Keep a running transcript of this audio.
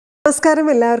നമസ്കാരം,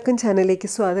 എല്ലാവർക്കും ചാനലിലേക്ക്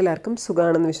സ്വാഗതം. എല്ലാവർക്കും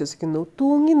സുഖമാണെന്ന് വിശ്വസിക്കുന്നു.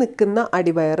 തൂങ്ങി നിൽക്കുന്ന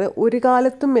അടിവയറ് ഒരു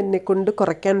കാലത്തും എന്നെക്കൊണ്ട്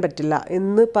കുറയ്ക്കാൻ പറ്റില്ല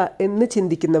എന്ന്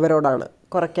ചിന്തിക്കുന്നവരോടാണ്.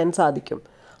 കുറയ്ക്കാൻ സാധിക്കും.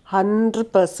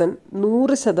 100%,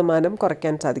 100%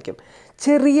 കുറയ്ക്കാൻ സാധിക്കും.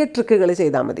 ചെറിയ ട്രിക്കുകൾ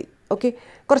ചെയ്താൽ മതി. ഓക്കെ,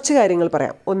 കുറച്ച് കാര്യങ്ങൾ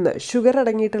പറയാം. ഒന്ന്, ഷുഗർ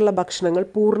അടങ്ങിയിട്ടുള്ള ഭക്ഷണങ്ങൾ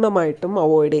പൂർണ്ണമായിട്ടും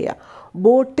അവോയ്ഡ് ചെയ്യുക.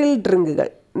 ബോട്ടിൽ ഡ്രിങ്കുകൾ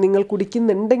നിങ്ങൾ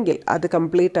കുടിക്കുന്നുണ്ടെങ്കിൽ അത്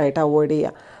കംപ്ലീറ്റ് ആയിട്ട് അവോയ്ഡ്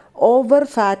ചെയ്യുക. ഓവർ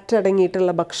ഫാറ്റ്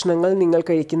അടങ്ങിയിട്ടുള്ള ഭക്ഷണങ്ങൾ നിങ്ങൾ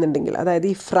കഴിക്കുന്നുണ്ടെങ്കിൽ, അതായത്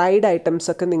ഈ ഫ്രൈഡ്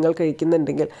ഐറ്റംസൊക്കെ നിങ്ങൾ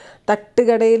കഴിക്കുന്നുണ്ടെങ്കിൽ,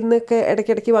 തട്ടുകടയിൽ നിന്നൊക്കെ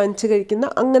ഇടയ്ക്കിടയ്ക്ക് വാങ്ങിച്ച് കഴിക്കുന്ന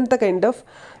അങ്ങനത്തെ കൈൻഡ് ഓഫ്,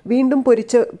 വീണ്ടും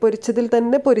പൊരിച്ചതിൽ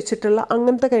തന്നെ പൊരിച്ചിട്ടുള്ള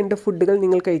അങ്ങനത്തെ കൈൻഡ് ഓഫ് ഫുഡുകൾ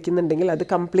നിങ്ങൾ കഴിക്കുന്നുണ്ടെങ്കിൽ അത്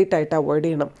കംപ്ലീറ്റ് ആയിട്ട് അവോയ്ഡ്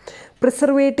ചെയ്യണം.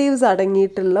 പ്രിസർവേറ്റീവ്സ്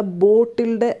അടങ്ങിയിട്ടുള്ള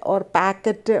ബോട്ടിൽഡ് ഓർ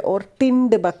പാക്കറ്റ് ഓർ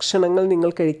ടിൻഡ് ഭക്ഷണങ്ങൾ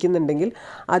നിങ്ങൾ കഴിക്കുന്നുണ്ടെങ്കിൽ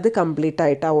അത് കംപ്ലീറ്റ്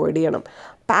ആയിട്ട് അവോയ്ഡ് ചെയ്യണം.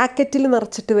 പാക്കറ്റിൽ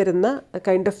നിറച്ചിട്ട് വരുന്ന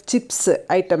കൈൻഡ് ഓഫ് ചിപ്സ്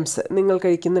ഐറ്റംസ് നിങ്ങൾ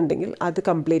കഴിക്കുന്നുണ്ടെങ്കിൽ അത്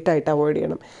കംപ്ലീറ്റ് ആയിട്ട് അവോയ്ഡ്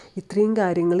ചെയ്യണം. ഇത്രയും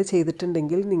കാര്യങ്ങൾ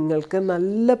ചെയ്തിട്ടുണ്ടെങ്കിൽ നിങ്ങൾക്ക്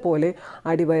നല്ല പോലെ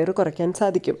അടിവയറ് കുറയ്ക്കാൻ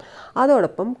സാധിക്കും.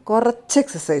 അതോടൊപ്പം കുറച്ച്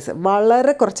എക്സസൈസ്,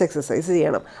 വളരെ കുറച്ച് എക്സസൈസ്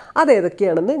ചെയ്യണം.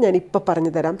 അതേതൊക്കെയാണെന്ന് ഞാനിപ്പോൾ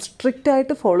പറഞ്ഞു തരാം.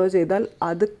 സ്ട്രിക്റ്റായിട്ട് ഫോളോ ചെയ്താൽ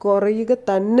അത് കുറയുക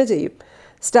തന്നെ ചെയ്യും.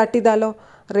 സ്റ്റാർട്ട് ചെയ്താലോ?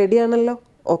 റെഡിയാണല്ലോ?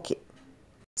 ഓക്കെ.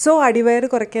 സോ, അടിവയറ്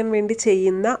കുറയ്ക്കാൻ വേണ്ടി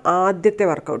ചെയ്യുന്ന ആദ്യത്തെ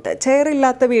വർക്കൗട്ട്, ചെയർ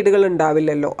ഇല്ലാത്ത വീടുകൾ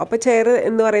ഉണ്ടാവില്ലല്ലോ. അപ്പോൾ ചെയർ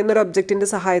എന്ന് പറയുന്ന ഒരു ഒബ്ജക്റ്റിൻ്റെ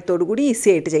സഹായത്തോടു കൂടി ഈസി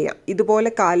ആയിട്ട് ചെയ്യാം. ഇതുപോലെ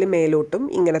കാല് മേലോട്ടും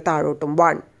ഇങ്ങനെ താഴോട്ടും.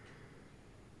 1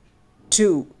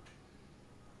 2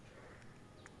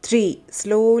 3,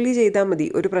 സ്ലോലി ചെയ്താൽ മതി,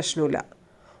 ഒരു പ്രശ്നമില്ല.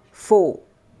 4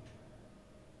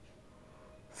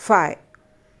 5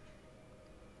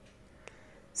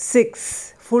 6,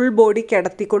 ഫുൾ ബോഡി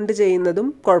കിടത്തിക്കൊണ്ട് ചെയ്യുന്നതും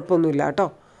കുഴപ്പമൊന്നുമില്ല കേട്ടോ.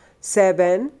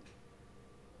 7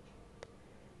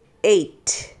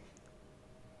 8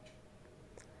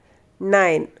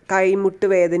 9, കൈമുട്ട്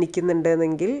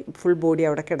വേദനിക്കുന്നുണ്ടെങ്കിൽ ഫുൾ ബോഡി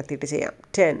അവിടെ കിടത്തിയിട്ട് ചെയ്യാം.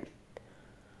 10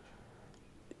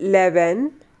 11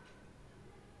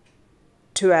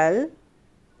 12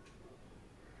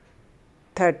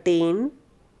 13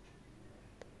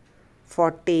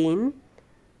 14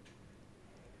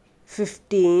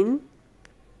 15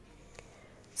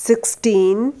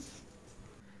 16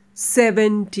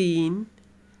 17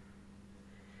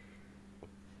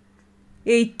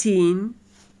 18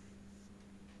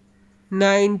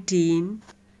 19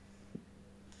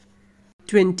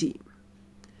 20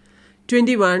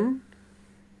 21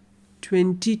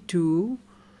 22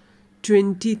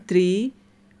 23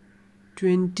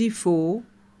 24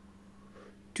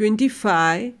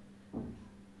 25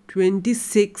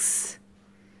 26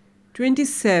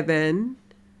 27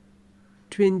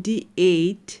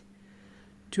 28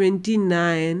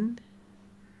 29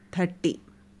 30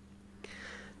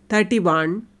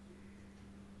 31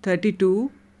 32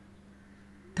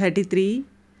 33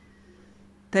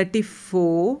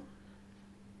 34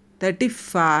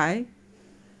 35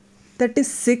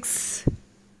 36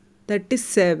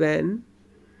 37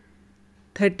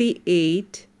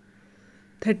 38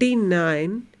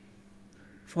 39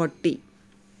 40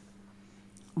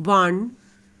 1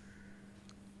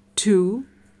 2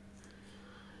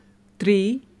 3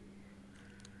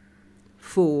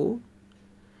 4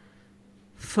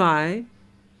 5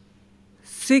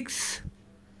 6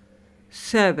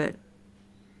 7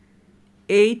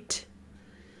 8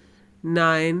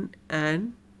 9 and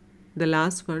the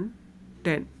last one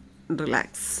 10.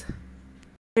 Relax.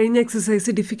 കഴിഞ്ഞ എക്സസൈസ്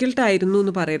ഡിഫിക്കൽട്ടായിരുന്നു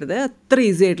എന്ന് പറയരുത്. അത്ര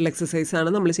ഈസി ആയിട്ടുള്ള എക്സസൈസാണ്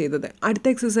നമ്മൾ ചെയ്തത്. അടുത്ത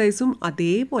എക്സസൈസും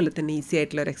അതേപോലെ തന്നെ ഈസി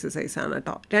ആയിട്ടുള്ളൊരു എക്സസൈസാണ്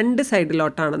കേട്ടോ. 2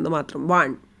 സൈഡിലോട്ടാണെന്ന് മാത്രം.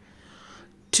 1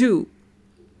 2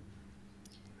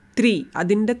 3,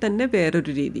 അതിൻ്റെ തന്നെ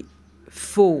വേറൊരു രീതി.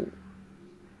 4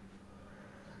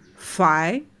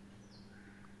 5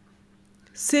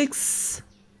 6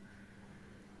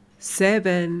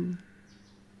 7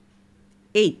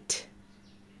 8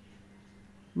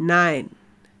 9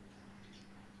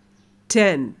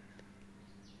 10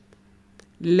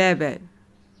 11,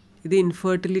 ഇത്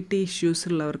ഇൻഫെർട്ടിലിറ്റി ഇഷ്യൂസ്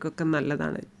ഉള്ളവർക്കൊക്കെ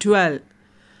നല്ലതാണ്. 12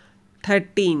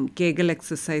 13, കേഗൽ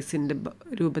എക്സസൈസിൻ്റെ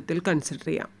രൂപത്തിൽ കൺസിഡർ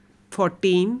ചെയ്യാം.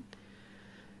 14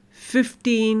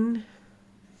 15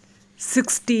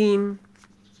 16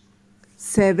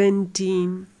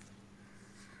 17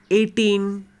 18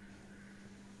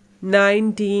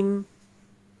 19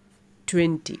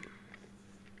 20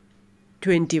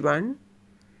 21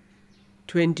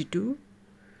 22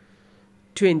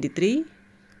 23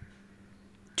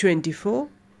 24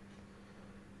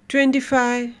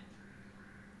 25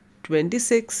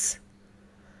 26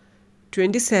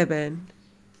 27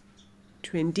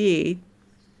 28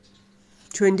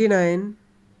 29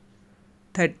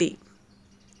 30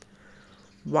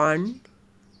 1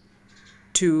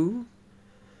 2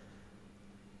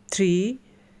 3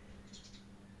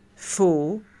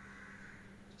 4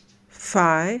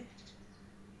 5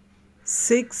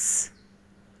 6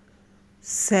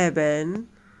 7,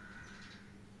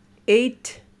 8,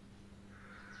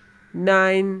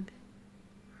 9,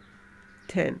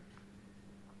 10,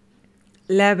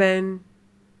 11,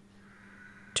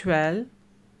 12,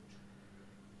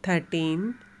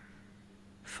 13,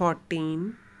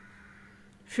 14,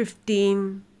 15,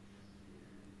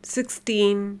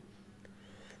 16,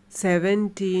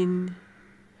 17,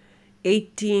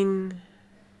 18,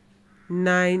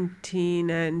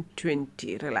 19 and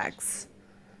 20. Relax.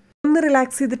 ഒന്ന്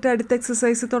റിലാക്സ് ചെയ്തിട്ട് അടുത്ത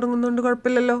എക്സസൈസ് തുടങ്ങുന്നതുകൊണ്ട്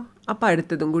കുഴപ്പമില്ലല്ലോ. അപ്പോൾ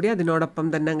അടുത്തതും കൂടി അതിനോടൊപ്പം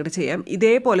തന്നെ അങ്ങോട്ട് ചെയ്യാം.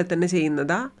 ഇതേപോലെ തന്നെ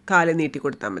ചെയ്യുന്നതാ, കാല് നീട്ടി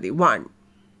കൊടുത്താൽ മതി. 1,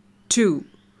 2,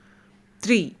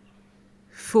 3,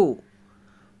 4,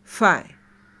 5,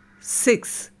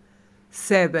 6,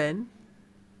 7,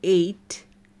 8,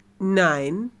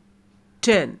 9,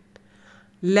 10,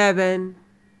 11,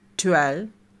 12,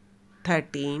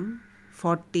 13,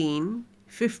 14,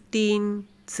 15,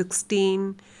 16,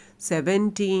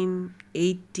 17,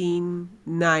 18,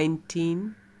 19,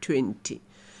 20,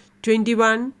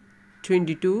 21,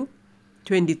 22,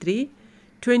 23,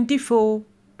 24,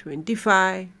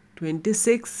 25,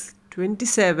 26,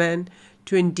 27,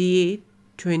 28,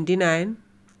 29,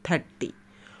 30.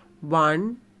 1,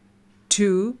 2,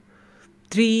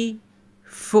 3,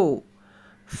 4,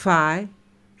 5,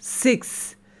 6,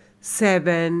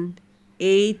 7,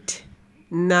 8,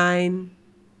 9,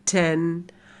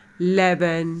 10,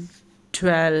 11,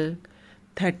 12,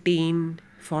 13,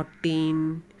 14,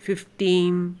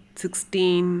 15,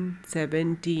 16,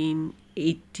 17,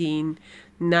 18,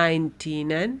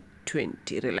 19 and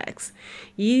 20. റിലാക്സ്.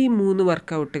 ഈ 3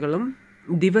 വർക്കൗട്ടുകളും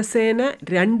ദിവസേന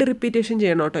 2 റിപ്പീറ്റേഷൻ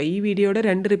ചെയ്യണം കേട്ടോ. ഈ വീഡിയോയുടെ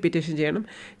 2 റിപ്പീറ്റേഷൻ ചെയ്യണം.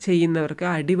 ചെയ്യുന്നവർക്ക്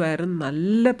അടിവയറ്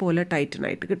നല്ല പോലെ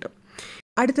ടൈറ്റനായിട്ട് കിട്ടും.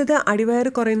 അടുത്തത്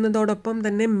അടിവയറ് കുറയുന്നതോടൊപ്പം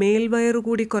തന്നെ മേൽവയറ്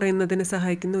കൂടി കുറയുന്നതിന്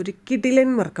സഹായിക്കുന്ന ഒരു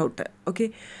കിടിലൻ വർക്കൗട്ട്. ഓക്കെ,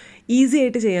 ഈസി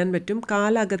ആയിട്ട് ചെയ്യാൻ പറ്റും.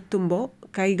 കാലകത്തുമ്പോൾ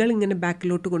കൈകൾ ഇങ്ങനെ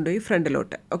ബാക്കിലോട്ട് കൊണ്ടുപോയി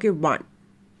ഫ്രണ്ടിലോട്ട്. ഓക്കെ, 1,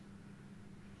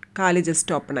 കാല്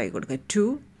ജസ്റ്റ് ഓപ്പൺ ആയി കൊടുക്കുക. 2,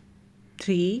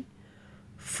 3,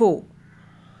 4,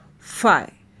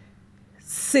 5,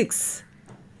 6,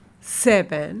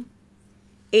 7,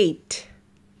 8,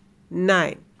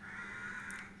 9,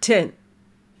 10,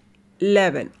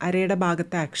 11. അരയുടെ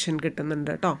ഭാഗത്ത് ആക്ഷൻ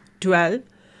കിട്ടുന്നുണ്ട് കേട്ടോ. 12,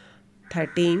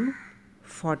 13,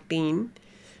 14,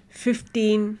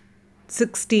 15,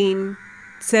 16,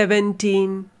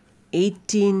 17,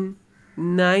 18,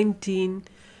 19,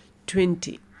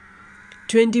 20,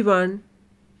 21,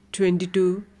 22,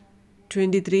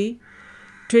 23,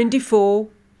 24,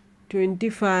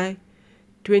 25,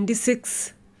 26,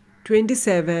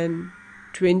 27,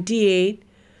 28,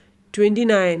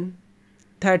 29,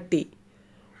 30.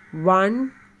 1,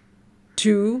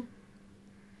 2,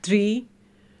 3,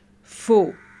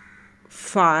 4,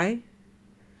 5,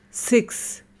 6,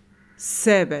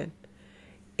 7,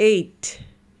 8,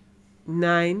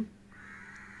 9,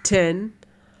 10,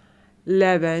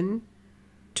 11,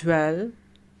 12,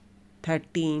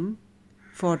 13,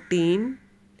 14,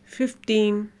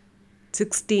 15,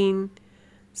 16,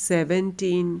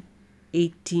 17,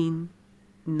 18,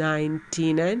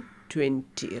 19 and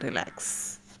 20. റിലാക്സ്.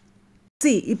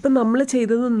 ഇപ്പം നമ്മൾ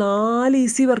ചെയ്തത് 4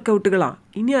 ഈസി വർക്കൗട്ടുകളാണ്.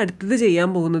 ഇനി അടുത്തത് ചെയ്യാൻ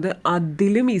പോകുന്നത്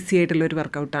അതിലും ഈസി ആയിട്ടുള്ളൊരു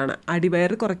വർക്കൗട്ടാണ്.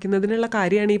 അടിവയറ് കുറയ്ക്കുന്നതിനുള്ള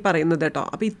കാര്യമാണ് ഈ പറയുന്നത് കേട്ടോ.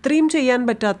 അപ്പോൾ ഇത്രയും ചെയ്യാൻ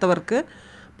പറ്റാത്തവർക്ക്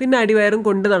പിന്നെ അടിവയറും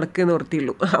കൊണ്ട് നടക്കുകയെന്ന്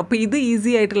ഓർത്തിയുള്ളൂ. അപ്പോൾ ഇത്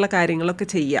ഈസി ആയിട്ടുള്ള കാര്യങ്ങളൊക്കെ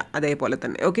ചെയ്യുക അതേപോലെ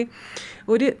തന്നെ. ഓക്കെ,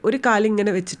 ഒരു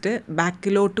കാലിങ്ങനെ വെച്ചിട്ട്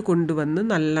ബാക്കിലോട്ട് കൊണ്ടുവന്ന്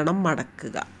നല്ലോണം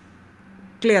മടക്കുക.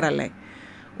 ക്ലിയർ അല്ലേ?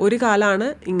 ഒരു കാലാണ്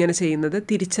ഇങ്ങനെ ചെയ്യുന്നത്.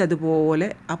 തിരിച്ചതുപോലെ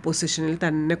ആ പൊസിഷനിൽ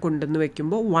തന്നെ കൊണ്ടുവന്ന്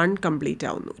വയ്ക്കുമ്പോൾ 1 കംപ്ലീറ്റ്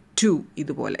ആവുന്നു. 2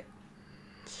 ഇതുപോലെ.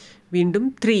 വീണ്ടും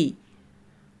 3,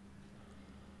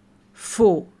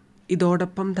 4.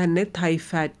 ഇതോടൊപ്പം തന്നെ തൈ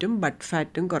ഫാറ്റും ബട്ട്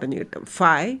ഫാറ്റും കുറഞ്ഞു കിട്ടും.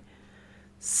 5,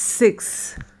 6,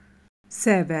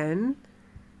 7,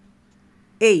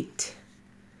 8,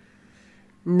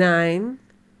 9,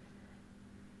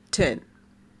 10,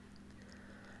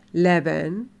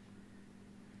 11,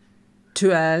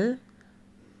 12,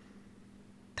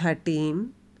 13,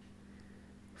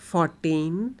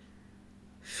 14,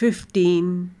 15,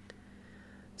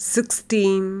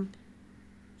 16,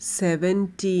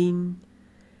 17,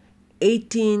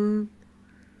 18,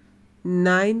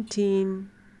 19,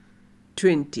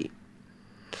 20.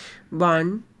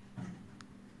 1,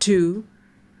 2,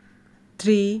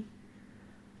 3,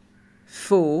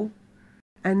 4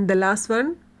 and the last one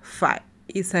 5.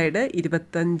 ഈ സൈഡ്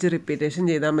 25 റിപ്പീറ്റേഷൻ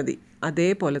ചെയ്താൽ മതി.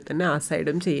 അതേപോലെ തന്നെ ആ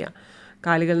സൈഡും ചെയ്യാം.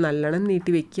 കാലുകൾ നല്ലോണം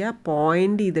നീട്ടി വയ്ക്കുക,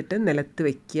 പോയിൻ്റ് ചെയ്തിട്ട് നിലത്ത്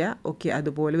വയ്ക്കുക. ഓക്കെ,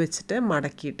 അതുപോലെ വെച്ചിട്ട്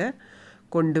മടക്കിയിട്ട്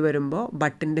കൊണ്ടുവരുമ്പോൾ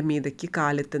ബട്ടിൻ്റെ മീതയ്ക്ക്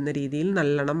കാലെത്തുന്ന രീതിയിൽ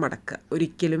നല്ലോണം മടക്കുക.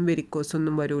 ഒരിക്കലും വെരിക്കോസ്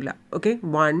ഒന്നും വരില്ല. ഓക്കെ,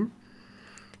 1,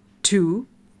 2,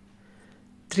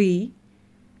 3,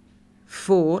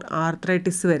 4.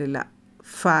 ആർത്രൈറ്റിസ് വരില്ല.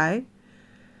 5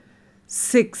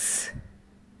 6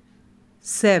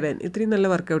 7 ഇത്രയും നല്ല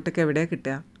വർക്കൗട്ടൊക്കെ എവിടെയാണ്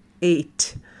കിട്ടുക? 8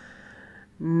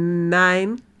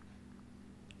 9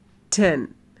 10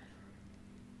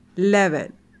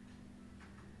 11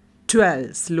 12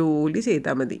 സ്ലോലി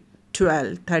ചെയ്താൽ മതി.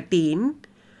 12 13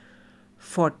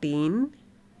 14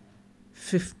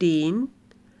 15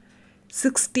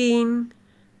 16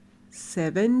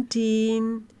 17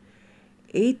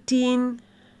 18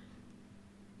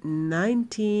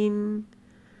 19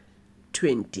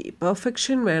 20.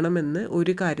 പെർഫെക്ഷൻ വേണമെന്ന്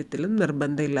ഒരു കാര്യത്തിലും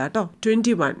നിർബന്ധമില്ല കേട്ടോ.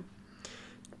 21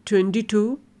 22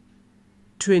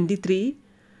 23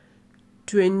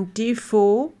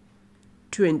 24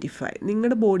 25.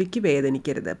 നിങ്ങളുടെ ബോഡിക്ക്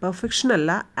വേദനിക്കരുത്. പെർഫെക്ഷൻ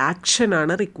അല്ല,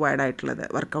 ആക്ഷനാണ് റിക്വയർഡ് ആയിട്ടുള്ളത്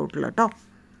വർക്കൗട്ടിൽ കേട്ടോ.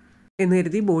 എന്ന്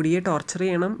കരുതി ബോഡിയെ ടോർച്ചർ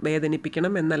ചെയ്യണം,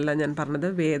 വേദനിപ്പിക്കണം എന്നല്ല ഞാൻ പറഞ്ഞത്.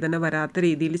 വേദന വരാത്ത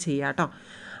രീതിയിൽ ചെയ്യാം കേട്ടോ.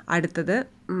 അടുത്തത്,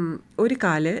 ഒരു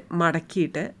കാല്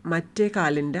മടക്കിയിട്ട് മറ്റേ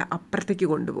കാലിൻ്റെ അപ്പുറത്തേക്ക്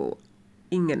കൊണ്ടുപോകും.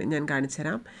 ഇങ്ങനെ ഞാൻ കാണിച്ചു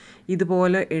തരാം.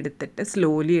 ഇതുപോലെ എടുത്തിട്ട്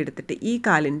സ്ലോലി എടുത്തിട്ട് ഈ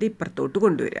കാലിൻ്റെ ഇപ്പുറത്തോട്ട്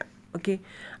കൊണ്ടുവരാം. ഓക്കെ,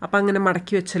 അപ്പം അങ്ങനെ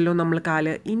മടക്കി വെച്ചല്ലോ നമ്മൾ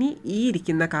കാല്. ഇനി ഈ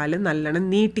ഇരിക്കുന്ന കാല് നല്ലോണം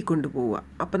നീട്ടിക്കൊണ്ട് പോവുക.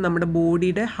 അപ്പം നമ്മുടെ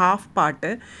ബോഡിയുടെ ഹാഫ്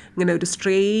പാർട്ട് ഇങ്ങനെ ഒരു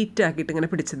സ്ട്രെയിറ്റ് ആക്കിയിട്ട് ഇങ്ങനെ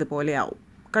പിടിച്ചതുപോലെ ആവും.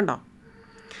 കണ്ടോ?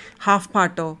 ഹാഫ്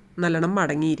പാർട്ടോ നല്ലോണം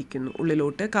മടങ്ങിയിരിക്കുന്നു,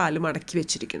 ഉള്ളിലോട്ട് കാല് മടക്കി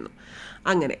വെച്ചിരിക്കുന്നു.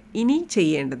 അങ്ങനെ ഇനി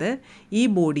ചെയ്യേണ്ടത് ഈ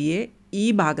ബോഡിയെ ഈ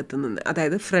ഭാഗത്ത് നിന്ന്,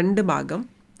 അതായത് ഫ്രണ്ട് ഭാഗം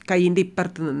കൈയിൻ്റെ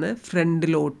ഇപ്പുറത്ത് നിന്ന്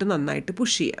ഫ്രണ്ടിലോട്ട് നന്നായിട്ട്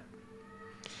പുഷ് ചെയ്യാം.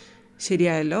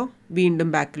 ശരിയായല്ലോ? വീണ്ടും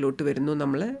ബാക്കിലോട്ട് വരുന്നു,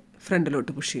 നമ്മൾ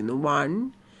ഫ്രണ്ടിലോട്ട് പുഷ് ചെയ്യുന്നു. 1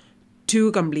 2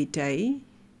 കംപ്ലീറ്റായി.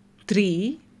 3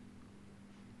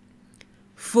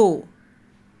 4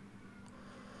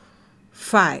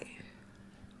 5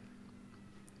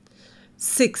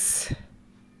 6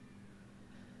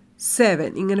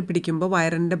 7. ഇങ്ങനെ പിടിക്കുമ്പോൾ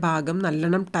വയറിൻ്റെ ഭാഗം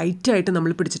നല്ലോണം ടൈറ്റായിട്ട്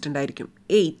നമ്മൾ പിടിച്ചിട്ടുണ്ടായിരിക്കും.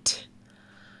 8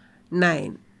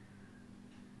 9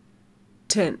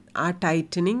 10. ആ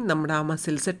ടൈറ്റനിങ് നമ്മുടെ ആ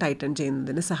മസിൽസ് ടൈറ്റൻ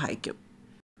ചെയ്യുന്നതിന് സഹായിക്കും.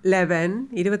 11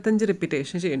 25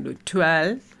 റിപ്പീറ്റേഷൻ ചെയ്യേണ്ടു.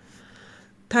 12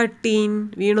 13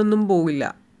 വീണൊന്നും പോവില്ല.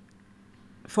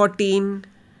 14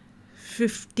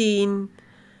 15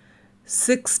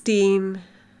 16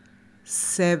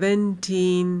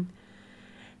 17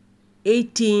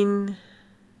 18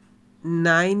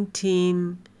 19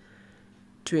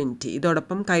 20.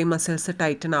 ഇതോടൊപ്പം കൈ മസിൽസ്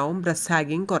ടൈറ്റൻ ആവും, ബ്രസ്റ്റ്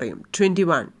സാഗിങ് കുറയും.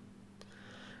 21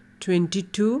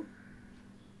 22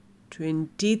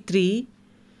 23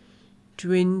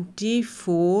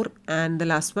 24 ആൻഡ് ദ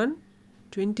ലാസ്റ്റ് വൺ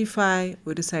 25.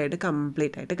 ഒരു സൈഡ്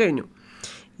കംപ്ലീറ്റ് ആയിട്ട് കഴിഞ്ഞു.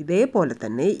 ഇതേപോലെ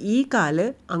തന്നെ ഈ കാല്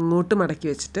അങ്ങോട്ട് മടക്കി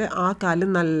വെച്ചിട്ട് ആ കാല്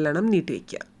നല്ലോണം നീട്ടി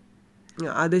വയ്ക്കുക.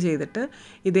 അത് ചെയ്തിട്ട്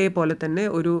ഇതേപോലെ തന്നെ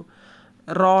ഒരു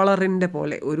റോളറിൻ്റെ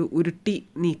പോലെ ഒരു ഉരുട്ടി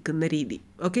നീക്കുന്ന രീതി.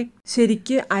 ഓക്കെ,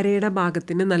 ശരിക്ക് അരയുടെ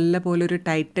ഭാഗത്തിന് നല്ല പോലെ ഒരു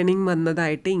ടൈറ്റനിങ്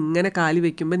വന്നതായിട്ട് ഇങ്ങനെ കാല്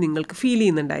വയ്ക്കുമ്പോൾ നിങ്ങൾക്ക് ഫീൽ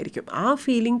ചെയ്യുന്നുണ്ടായിരിക്കും. ആ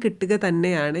ഫീലിംഗ് കിട്ടുക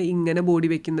തന്നെയാണ് ഇങ്ങനെ ബോഡി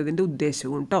വയ്ക്കുന്നതിൻ്റെ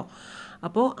ഉദ്ദേശവും കേട്ടോ.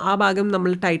 അപ്പോൾ ആ ഭാഗം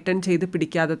നമ്മൾ ടൈറ്റൻ ചെയ്ത്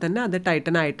പിടിക്കാതെ തന്നെ അത്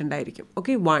ടൈറ്റൻ ആയിട്ടുണ്ടായിരിക്കും.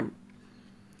 Okay, 1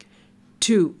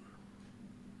 2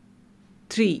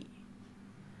 3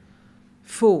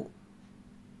 4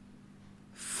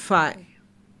 5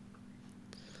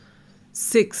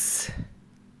 6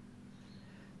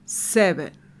 7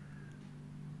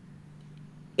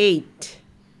 8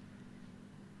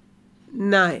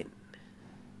 9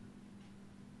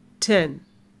 10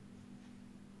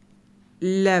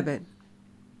 11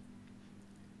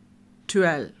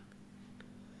 12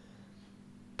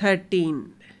 13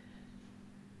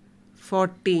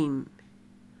 14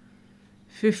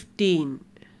 15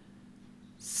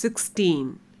 16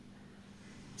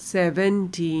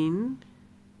 17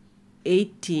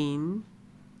 18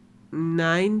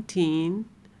 19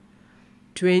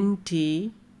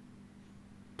 20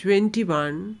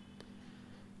 21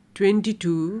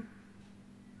 22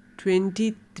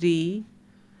 23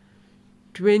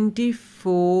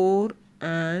 24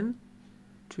 and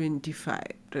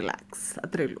 25. റിലാക്സ്.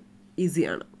 അത്രയേ ഉള്ളൂ.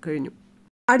 ഈസിയാണ്. കഴിഞ്ഞു.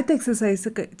 അടുത്ത എക്സസൈസ്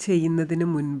ചെയ്യുന്നതിന്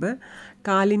മുൻപ്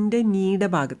കാലിൻ്റെ നീയുടെ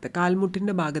ഭാഗത്ത്,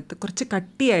 കാൽമുട്ടിൻ്റെ ഭാഗത്ത് കുറച്ച്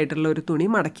കട്ടിയായിട്ടുള്ള ഒരു തുണി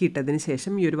മടക്കിയിട്ടതിന്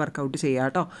ശേഷം ഈ ഒരു വർക്കൗട്ട് ചെയ്യുക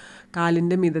കേട്ടോ.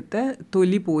 കാലിൻ്റെ മിതത്തെ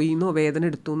തൊലി പോയിന്നോ വേദന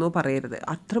എടുത്തുവെന്നോ പറയരുത്.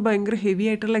 അത്ര ഭയങ്കര ഹെവി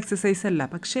ആയിട്ടുള്ള എക്സസൈസ് അല്ല.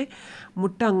 പക്ഷേ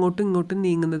മുട്ട അങ്ങോട്ടും ഇങ്ങോട്ടും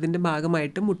നീങ്ങുന്നതിൻ്റെ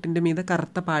ഭാഗമായിട്ട് മുട്ടിൻ്റെ മീതെ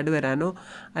കറുത്ത പാട് വരാനോ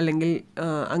അല്ലെങ്കിൽ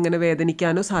അങ്ങനെ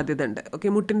വേദനിക്കാനോ സാധ്യത ഉണ്ട്. ഓക്കെ,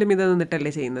 മുട്ടിൻ്റെ മീതെ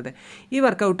നിന്നിട്ടല്ലേ ചെയ്യുന്നത്. ഈ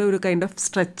വർക്കൗട്ട് ഒരു കൈൻഡ് ഓഫ്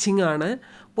സ്ട്രെച്ചിങ് ആണ്.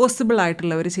 പോസിബിൾ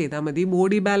ആയിട്ടുള്ളവർ ചെയ്താൽ മതി.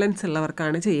 ബോഡി ബാലൻസ്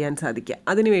ഉള്ളവർക്കാണ് ചെയ്യാൻ സാധിക്കുക.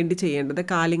 അതിന് വേണ്ടി ചെയ്യേണ്ടത്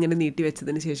കാലിങ്ങനെ നീട്ടി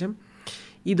വെച്ചതിന് ശേഷം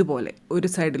ഇതുപോലെ ഒരു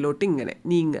സൈഡിലോട്ട് ഇങ്ങനെ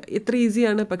നീങ്ങുക. എത്ര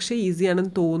ഈസിയാണ്, പക്ഷേ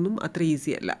ഈസിയാണെന്ന് തോന്നും, അത്ര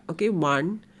ഈസി അല്ല. ഓക്കെ, 1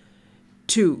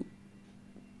 2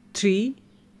 3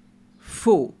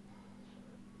 4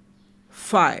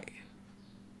 5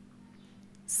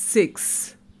 6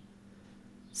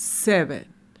 7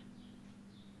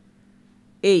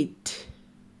 8,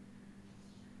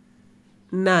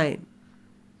 9,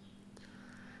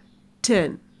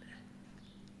 10,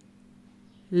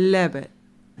 11,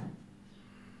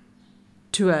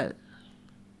 12,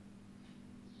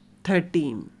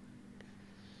 13,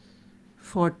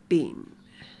 14,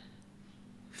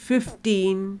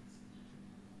 15,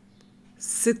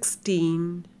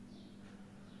 16,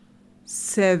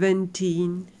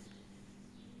 17,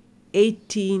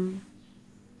 18,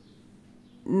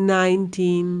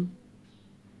 19,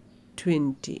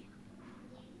 20,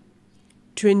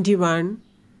 21,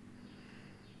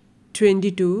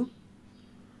 22,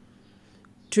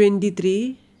 23,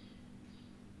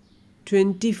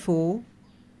 24,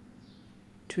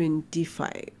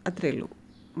 25. അത്രയേ ഉള്ളൂ.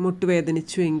 മുട്ട്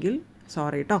വേദനിച്ചുവെങ്കിൽ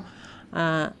സോറി കേട്ടോ.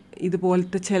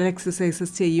 ഇതുപോലത്തെ ചില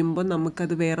എക്സസൈസസ് ചെയ്യുമ്പോൾ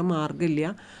നമുക്കത് വേറെ മാർഗ്ഗമില്ല.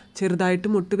 ചെറുതായിട്ട്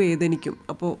മുട്ട് വേദനിക്കും.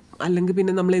 അപ്പോൾ അല്ലെങ്കിൽ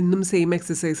പിന്നെ നമ്മൾ എന്നും സെയിം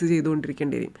എക്സസൈസ്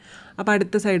ചെയ്തുകൊണ്ടിരിക്കേണ്ടി വരും. അപ്പോൾ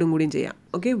അടുത്ത സൈഡും കൂടിയും ചെയ്യാം.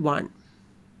 Okay, 1,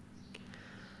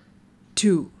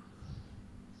 2,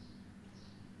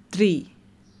 3,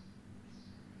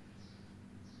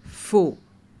 4,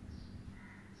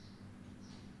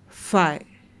 5,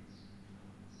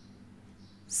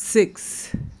 6,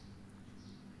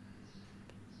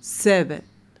 7,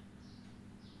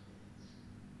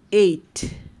 8,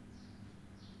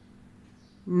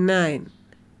 9,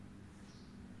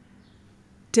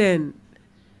 10,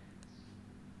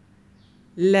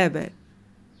 11,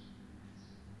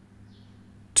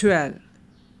 12,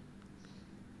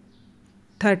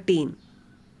 13,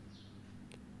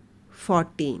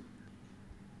 14,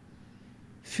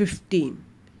 15,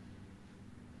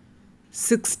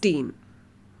 16,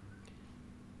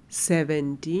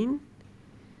 17,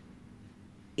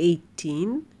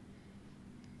 18,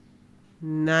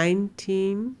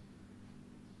 19,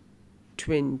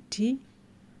 20,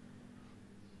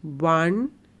 1,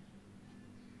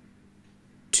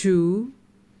 2,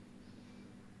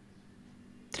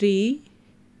 3,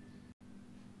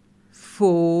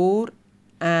 4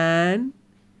 and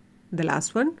the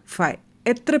last one 5.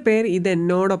 എത്ര പേർ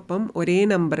ഇതെന്നോടൊപ്പം ഒരേ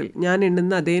നമ്പറിൽ ഞാൻ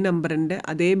എണ്ണുന്ന അതേ നമ്പറിൻ്റെ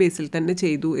അതേ ബേസിൽ തന്നെ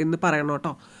ചെയ്തു എന്ന് പറയണം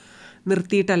കേട്ടോ.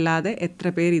 നിർത്തിയിട്ടല്ലാതെ എത്ര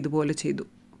പേർ ഇതുപോലെ ചെയ്തു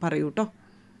പറയൂ കേട്ടോ.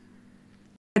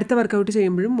 അടുത്ത വർക്കൗട്ട്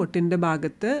ചെയ്യുമ്പോഴും മുട്ടിൻ്റെ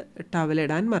ഭാഗത്ത്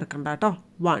ടവലിടാൻ മറക്കണ്ട കേട്ടോ.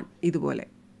 1 ഇതുപോലെ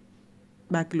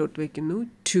ബാക്കിലോട്ട് വയ്ക്കുന്നു.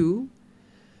 2,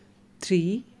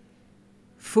 3,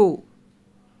 4,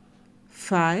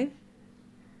 5,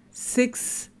 6,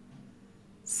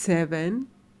 7,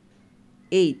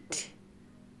 8,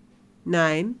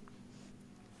 9,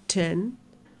 10,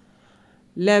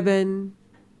 11,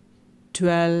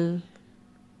 12,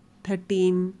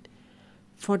 13,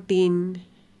 14,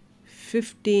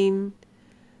 15,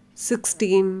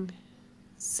 16,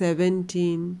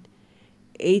 17,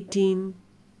 18,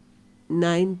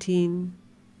 19,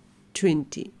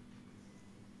 20,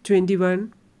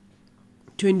 21,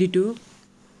 22,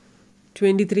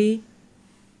 23,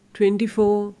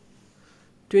 24,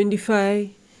 25,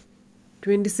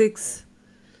 26,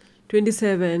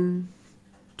 27,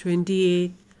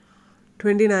 28,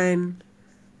 29,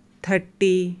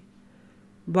 30,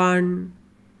 1,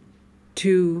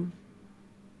 2,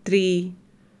 3,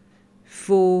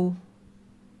 4,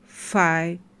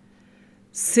 5,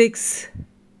 6,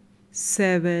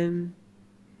 7,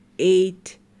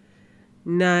 8,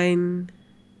 9,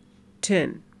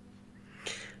 10,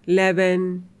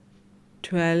 11,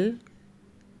 12,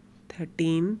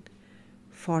 13,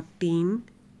 14,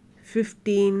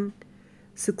 15,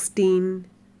 16,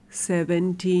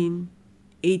 17,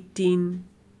 18,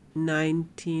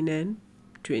 19 and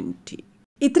 20.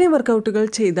 ഇത്രയും വർക്കൗട്ടുകൾ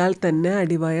ചെയ്താൽ തന്നെ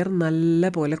അടിവയർ നല്ല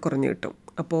പോലെ കുറഞ്ഞു കിട്ടും.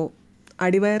 അപ്പോൾ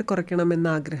അടിവയർ കുറയ്ക്കണമെന്ന്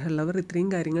ആഗ്രഹമുള്ളവർ ഇത്രയും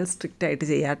കാര്യങ്ങൾ സ്ട്രിക്റ്റ് ആയിട്ട്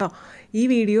ചെയ്യാം കേട്ടോ. ഈ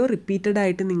വീഡിയോ റിപ്പീറ്റഡ്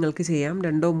ആയിട്ട് നിങ്ങൾക്ക് ചെയ്യാം.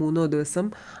 2-3 ദിവസം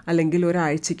അല്ലെങ്കിൽ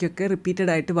ഒരാഴ്ചയ്ക്കൊക്കെ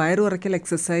റിപ്പീറ്റഡ് ആയിട്ട് വയറ് കുറയ്ക്കൽ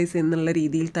എക്സസൈസ് എന്നുള്ള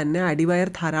രീതിയിൽ തന്നെ അടിവയർ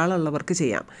ധാരാളം ഉള്ളവർക്ക്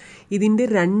ചെയ്യാം. ഇതിൻ്റെ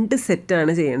 2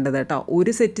 സെറ്റാണ് ചെയ്യേണ്ടത് കേട്ടോ.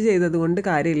 ഒരു സെറ്റ് ചെയ്തതുകൊണ്ട്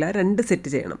കാര്യമില്ല, 2 സെറ്റ്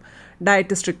ചെയ്യണം.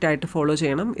 ഡയറ്റ് സ്ട്രിക്റ്റ് ആയിട്ട് ഫോളോ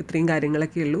ചെയ്യണം. ഇത്രയും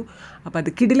കാര്യങ്ങളൊക്കെ ഉള്ളൂ. അപ്പോൾ അത്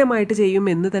കിടിലമായിട്ട് ചെയ്യും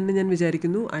എന്ന് തന്നെ ഞാൻ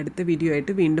വിചാരിക്കുന്നു. അടുത്ത വീഡിയോ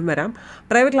ആയിട്ട് വീണ്ടും വരാം.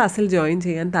 പ്രൈവറ്റ് ക്ലാസ്സിൽ ജോയിൻ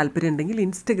ചെയ്യാൻ താല്പര്യമുണ്ടെങ്കിൽ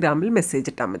ഇൻസ്റ്റഗ്രാമിൽ മെസ്സേജ്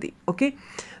ഇട്ടാൽ മതി. ഓക്കെ,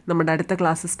 നമ്മുടെ അടുത്ത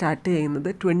ക്ലാസ് സ്റ്റാർട്ട് ചെയ്യുന്നത്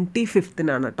 25th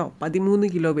കേട്ടോ. 13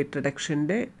 കിലോ വെയ്റ്റ്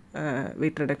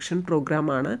റിഡക്ഷൻ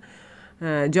പ്രോഗ്രാമാണ്.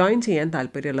 ജോയിൻ ചെയ്യാൻ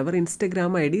താല്പര്യമുള്ളവർ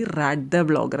ഇൻസ്റ്റഗ്രാം ID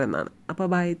 @theblogger എന്നാണ്. അപ്പോൾ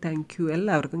ബൈ, താങ്ക് യു.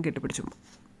 എല്ലാവർക്കും കെട്ടിപ്പിടിച്ചു.